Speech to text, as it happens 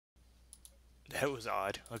That was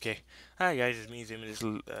odd. Okay. Hi guys, it's me, Zim.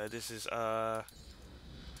 This is a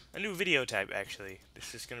new video type actually.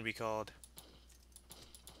 This is gonna be called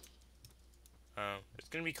it's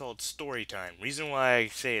gonna be called story time. Reason why I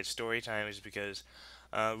say it's story time is because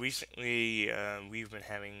recently we've been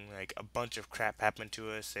having like a bunch of crap happen to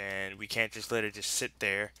us, and we can't just let it just sit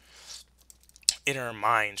there in our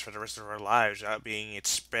minds for the rest of our lives without being it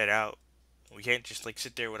spread out. We can't just like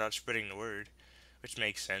sit there without spreading the word, which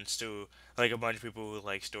makes sense to like a bunch of people who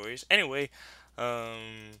like stories. Anyway,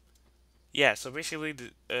 um, yeah. So basically,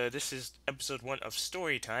 this is episode 1 of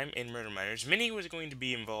Story Time in Murder Miners. Minnie was going to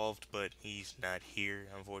be involved, but he's not here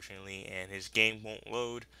unfortunately, and his game won't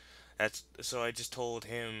load. That's so I just told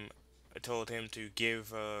him. I told him to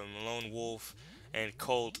give Lone Wolf and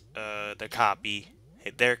Colt the copy,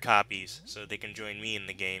 their copies, so they can join me in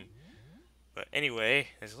the game. But anyway,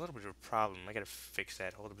 there's a little bit of a problem. I gotta fix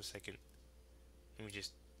that. Hold up a second. Let me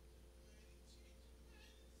just.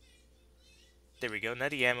 There we go. Now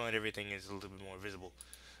the ammo and everything is a little bit more visible.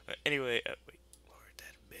 Anyway, wait, lower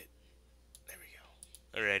that a bit. There we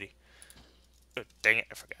go. Alrighty. Oh, dang it,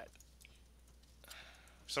 I forgot. For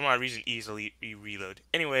some odd reason, easily reload.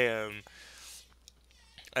 Anyway,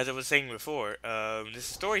 as I was saying before, this is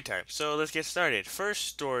story time. So let's get started. First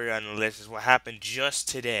story on the list is what happened just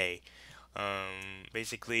today.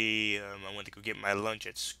 Basically, I went to go get my lunch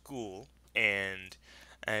at school, and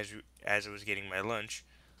as I was getting my lunch,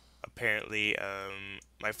 apparently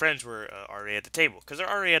my friends were already at the table because they're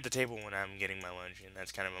already at the table when I'm getting my lunch, and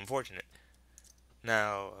that's kind of unfortunate.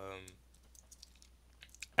 Now,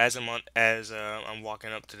 as I'm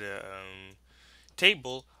walking up to the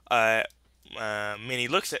table, Minnie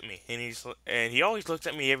looks at me, and he always looks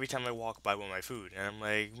at me every time I walk by with my food, and I'm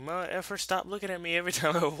like, "Ma, effer, stop looking at me every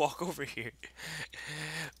time I walk over here."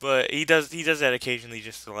 But he does that occasionally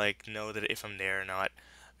just to like know that if I'm there or not,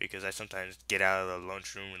 because I sometimes get out of the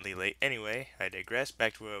lunchroom really late. Anyway, I digress.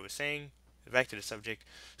 Back to what I was saying. Back to the subject.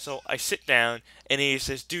 So I sit down, and he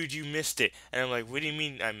says, "Dude, you missed it." And I'm like, "What do you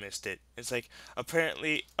mean I missed it?" It's like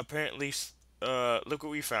apparently, look what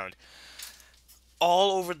we found.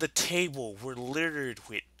 All over the table were littered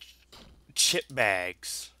with chip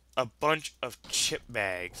bags. A bunch of chip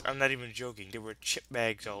bags. I'm not even joking. There were chip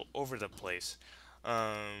bags all over the place.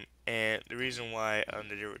 And the reason why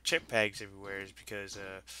there were chip bags everywhere is because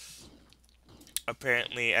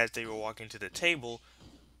apparently, as they were walking to the table,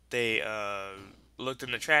 they looked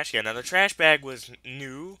in the trash can. Now the trash bag was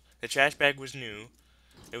new. The trash bag was new.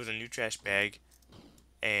 It was a new trash bag,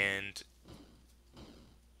 and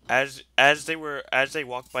as they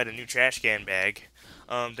walked by the new trash can bag,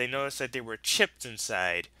 they noticed that there were chips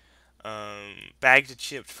inside. Bags of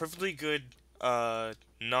chips, perfectly good,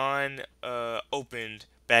 non opened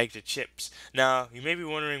bags of chips. Now you may be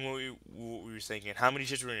wondering what we were thinking. How many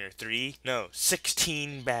chips were in there? Three? No,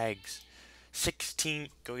 16 bags. 16.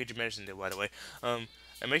 Go get your medicine, by the way. And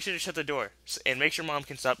make sure to shut the door, and make sure mom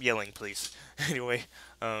can stop yelling, please. Anyway,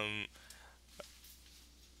 um,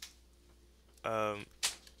 um,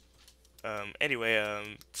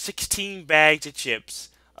 anyway, 16 bags of chips.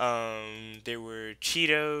 There were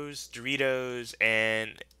Cheetos, Doritos,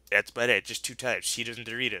 and that's about it. Just two types, Cheetos and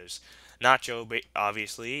Doritos. Nacho,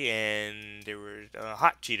 obviously, and there were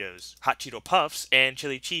hot Cheetos, hot Cheeto Puffs, and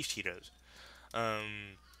chili cheese Cheetos.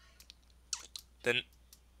 Um, then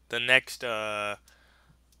the next, the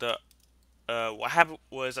what happened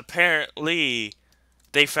was apparently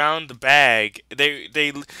they found the bag.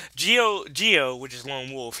 Geo, which is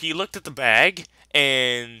Lone Wolf, he looked at the bag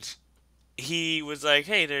and he was like,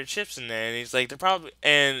 "Hey, there are chips in there," and he's like, "They're probably."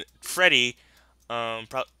 And Freddy,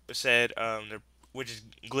 said, which is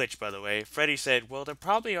glitch by the way. Freddy said, "Well, they're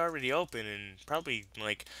probably already open and probably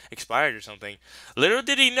like expired or something." Little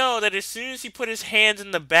did he know that as soon as he put his hands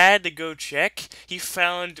in the bag to go check, he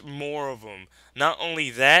found more of them. Not only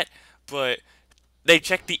that, but they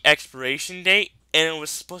checked the expiration date, and it was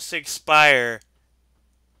supposed to expire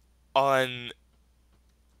on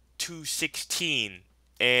 2/16,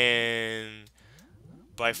 and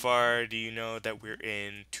by far, do you know that we're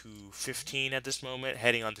in 2/15 at this moment,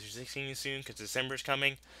 heading on to 2/16 soon because December's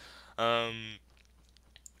coming? Um,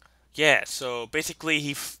 yeah. So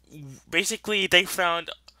basically, basically they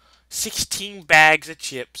found 16 bags of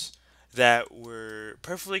chips that were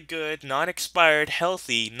perfectly good, non-expired,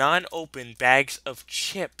 healthy, non-open bags of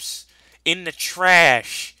chips in the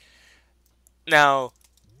trash. Now,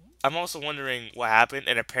 I'm also wondering what happened,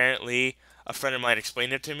 and apparently a friend of mine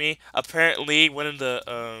explained it to me. Apparently, one of the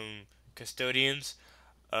custodians,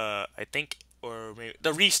 I think, or maybe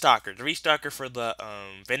the restocker for the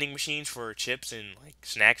vending machines for chips and like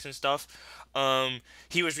snacks and stuff.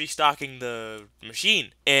 he was restocking the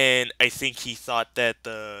machine, and I think he thought that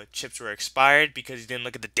the chips were expired because he didn't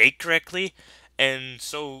look at the date correctly, and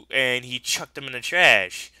he chucked them in the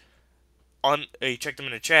trash. He chucked them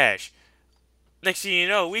in the trash. Next thing you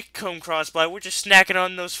know, we come cross by, we're just snacking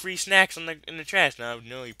on those free snacks in the trash. Now I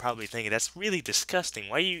know you're probably thinking that's really disgusting.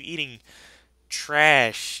 Why are you eating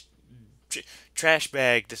trash? Tr- Trash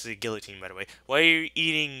bag. This is a guillotine, by the way. Why are you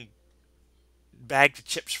eating bags of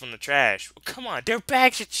chips from the trash? Well, come on, they're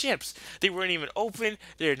bags of chips. They weren't even open.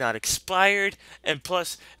 They're not expired, and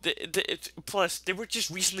plus they were just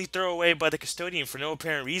recently thrown away by the custodian for no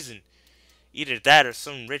apparent reason. Either that or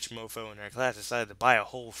some rich mofo in our class decided to buy a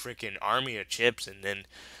whole freaking army of chips, and then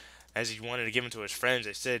as he wanted to give them to his friends,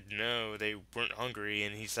 they said no, they weren't hungry,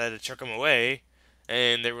 and he decided to chuck them away.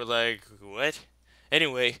 And they were like, "What?"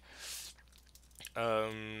 Anyway, that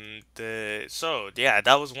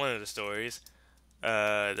was one of the stories.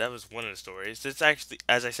 That was one of the stories. This actually,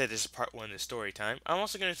 as I said, this is part one of the story time. I'm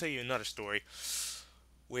also going to tell you another story,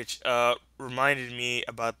 which reminded me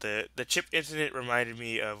about the chip incident. Reminded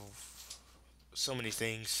me of so many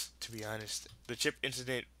things, to be honest. The chip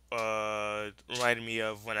incident reminded me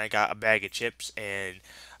of when I got a bag of chips and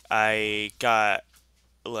I got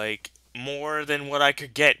like more than what I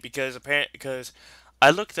could get because I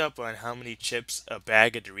looked up on how many chips a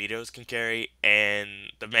bag of Doritos can carry,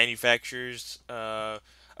 and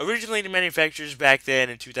originally the manufacturers back then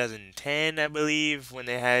in 2010, I believe, when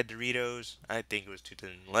they had Doritos, I think it was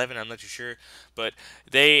 2011, I'm not too sure, but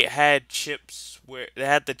they had chips where they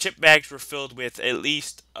had the chip bags were filled with at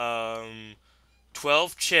least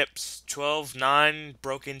 12 chips, 12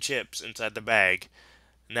 non-broken chips inside the bag.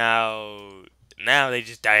 Now, now they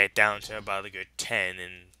just diet down to about a good 10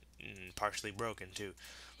 and partially broken too.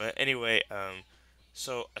 But anyway,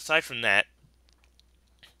 so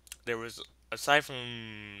there was aside from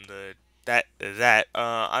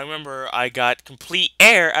I remember I got complete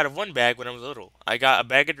air out of one bag when I was little. I got a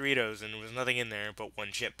bag of Doritos and there was nothing in there but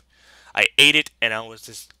one chip. I ate it and I was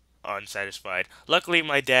just unsatisfied. Luckily,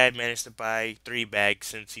 my dad managed to buy 3 bags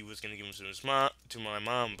since he was gonna give them to my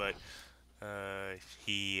mom, but uh,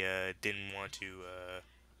 he didn't want to.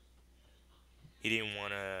 He didn't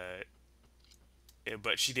want to,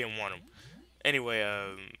 but she didn't want them. Anyway,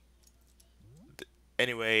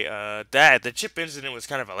 that the chip incident was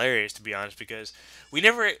kind of hilarious to be honest because we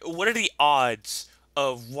never. What are the odds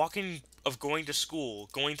of going to school,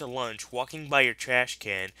 going to lunch, walking by your trash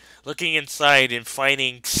can, looking inside and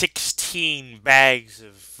finding 16 bags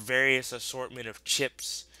of various assortment of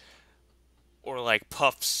chips or like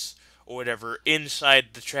puffs or whatever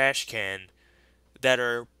inside the trash can that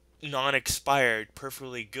are non-expired,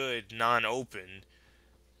 perfectly good, non-open.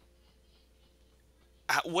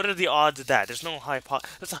 What are the odds of that? There's no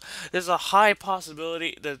there's a high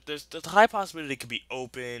possibility that there's a high possibility it could be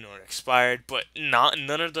open or expired, but not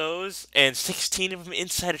none of those, and 16 of them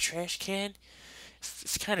inside a trash can.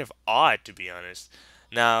 It's kind of odd to be honest.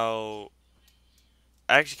 Now,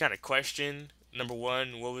 I actually kind of question number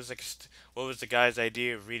one, what was the guy's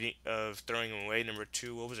idea of throwing them away? Number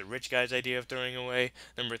two, what was a rich guy's idea of throwing away?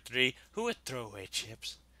 Number three, who would throw away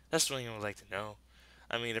chips? That's the thing I would like to know.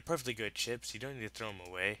 I mean, they're perfectly good chips. You don't need to throw them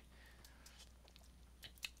away.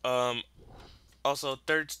 Um, Also,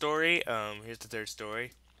 third story. Here's the third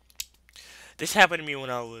story. This happened to me when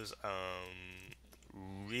I was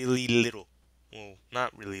really little. Well,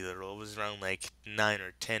 not really little. I was around like 9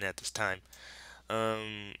 or 10 at this time.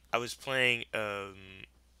 I was playing some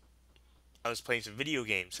video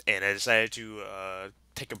games, and I decided to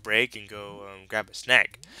take a break and go grab a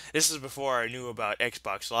snack. This is before I knew about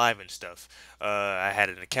Xbox Live and stuff. I had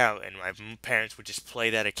an account, and my parents would just play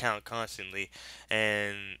that account constantly,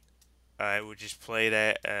 and I would just play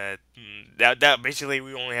that. That basically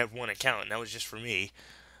we only had one account, and that was just for me.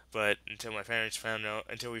 But until we found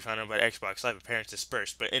out about Xbox Live, my parents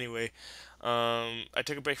dispersed. But anyway, I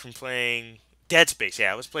took a break from playing Dead Space.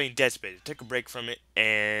 Yeah, I was playing Dead Space. I took a break from it,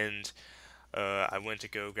 and I went to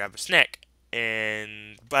go grab a snack.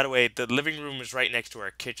 And by the way, the living room was right next to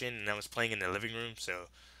our kitchen, and I was playing in the living room, so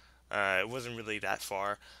it wasn't really that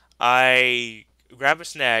far. I grab a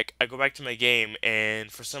snack, I go back to my game,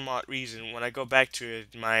 and for some odd reason, when I go back to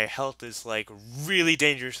it, my health is like really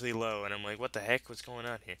dangerously low, and I'm like, what the heck? What's going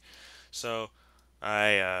on here? So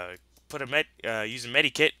I use a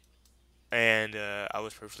medikit, and I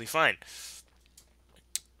was perfectly fine.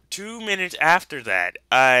 2 minutes after that,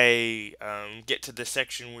 I get to the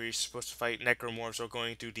section where you're supposed to fight necromorphs or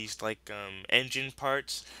going through these like engine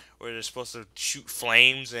parts where they're supposed to shoot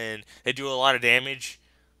flames and they do a lot of damage.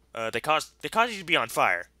 They cause you to be on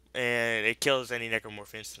fire and it kills any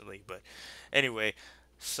necromorph instantly. But anyway,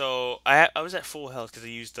 So I was at full health because I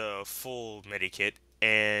used the full medikit,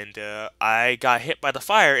 and I got hit by the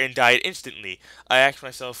fire and died instantly. I asked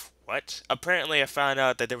myself, what? Apparently, I found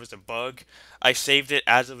out that there was a bug. I saved it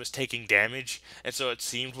as it was taking damage, and so it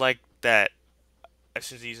seemed like that as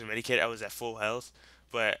soon as I used the medikit, I was at full health,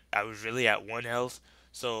 but I was really at one health.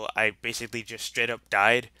 So I basically just straight up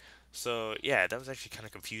died. So yeah, that was actually kind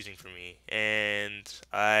of confusing for me, and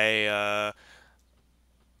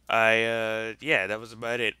yeah, that was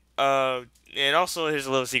about it. And also, here's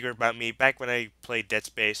a little secret about me. Back when I played Dead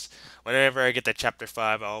Space, whenever I get to Chapter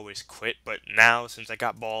 5, I always quit. But now, since I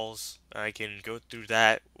got balls, I can go through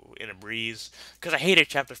that in a breeze. Because I hated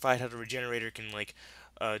Chapter 5, how the Regenerator can, like,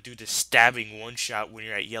 do this stabbing one shot when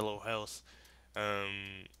you're at yellow health,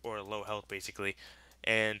 or low health, basically.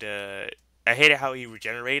 And, I hated how he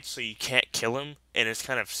regenerates, so you can't kill him, and it's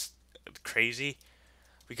kind of crazy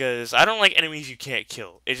because I don't like enemies you can't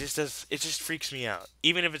kill. It just does. It just freaks me out,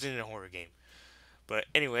 even if it's in a horror game. But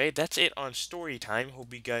anyway, that's it on story time.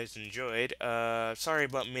 Hope you guys enjoyed. Sorry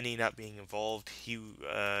about Minnie not being involved. He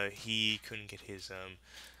couldn't get his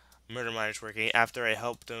murder miners working. After I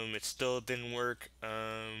helped him, it still didn't work.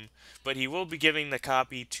 But he will be giving the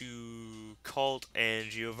copy to Colt and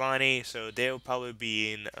Giovanni, so they'll probably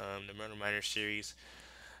be in the murder miners series.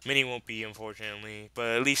 Mini won't be, unfortunately,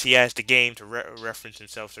 but at least he has the game to reference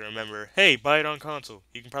himself to remember, hey, buy it on console.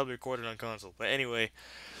 You can probably record it on console. But anyway,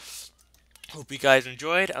 hope you guys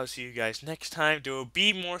enjoyed. I'll see you guys next time. There will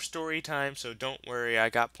be more story time, so don't worry. I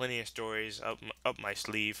got plenty of stories up my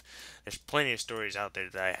sleeve. There's plenty of stories out there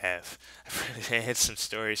that I have. I had some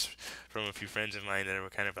stories from a few friends of mine that were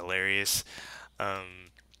kind of hilarious. Um,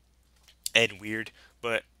 and weird.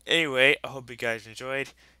 But anyway, I hope you guys enjoyed.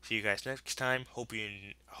 See you guys next time. Hope you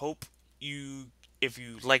if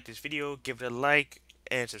you like this video, give it a like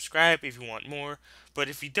and subscribe if you want more. But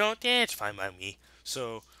if you don't, yeah, it's fine by me.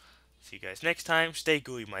 So see you guys next time. Stay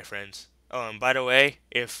gooey, my friends. Oh, and by the way,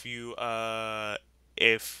 if you saw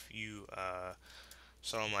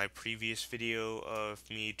my previous video of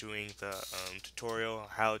me doing the tutorial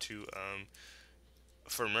how to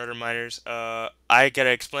for murder miners, I gotta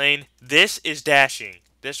explain. This is dashing.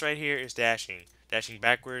 This right here is dashing. Dashing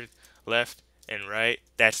backward, left, and right.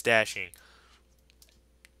 That's dashing.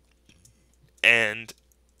 And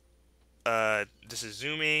this is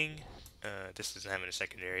zooming. This isn't having a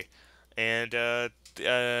secondary. And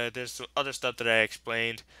there's some other stuff that I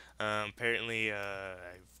explained. Apparently,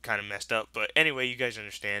 I've kind of messed up. But anyway, you guys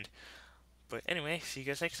understand. But anyway, see you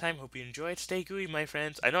guys next time. Hope you enjoyed. Stay gooey, my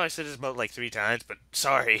friends. I know I said this about like 3 times, but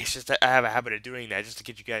sorry. It's just that I have a habit of doing that just to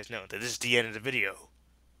get you guys know that this is the end of the video.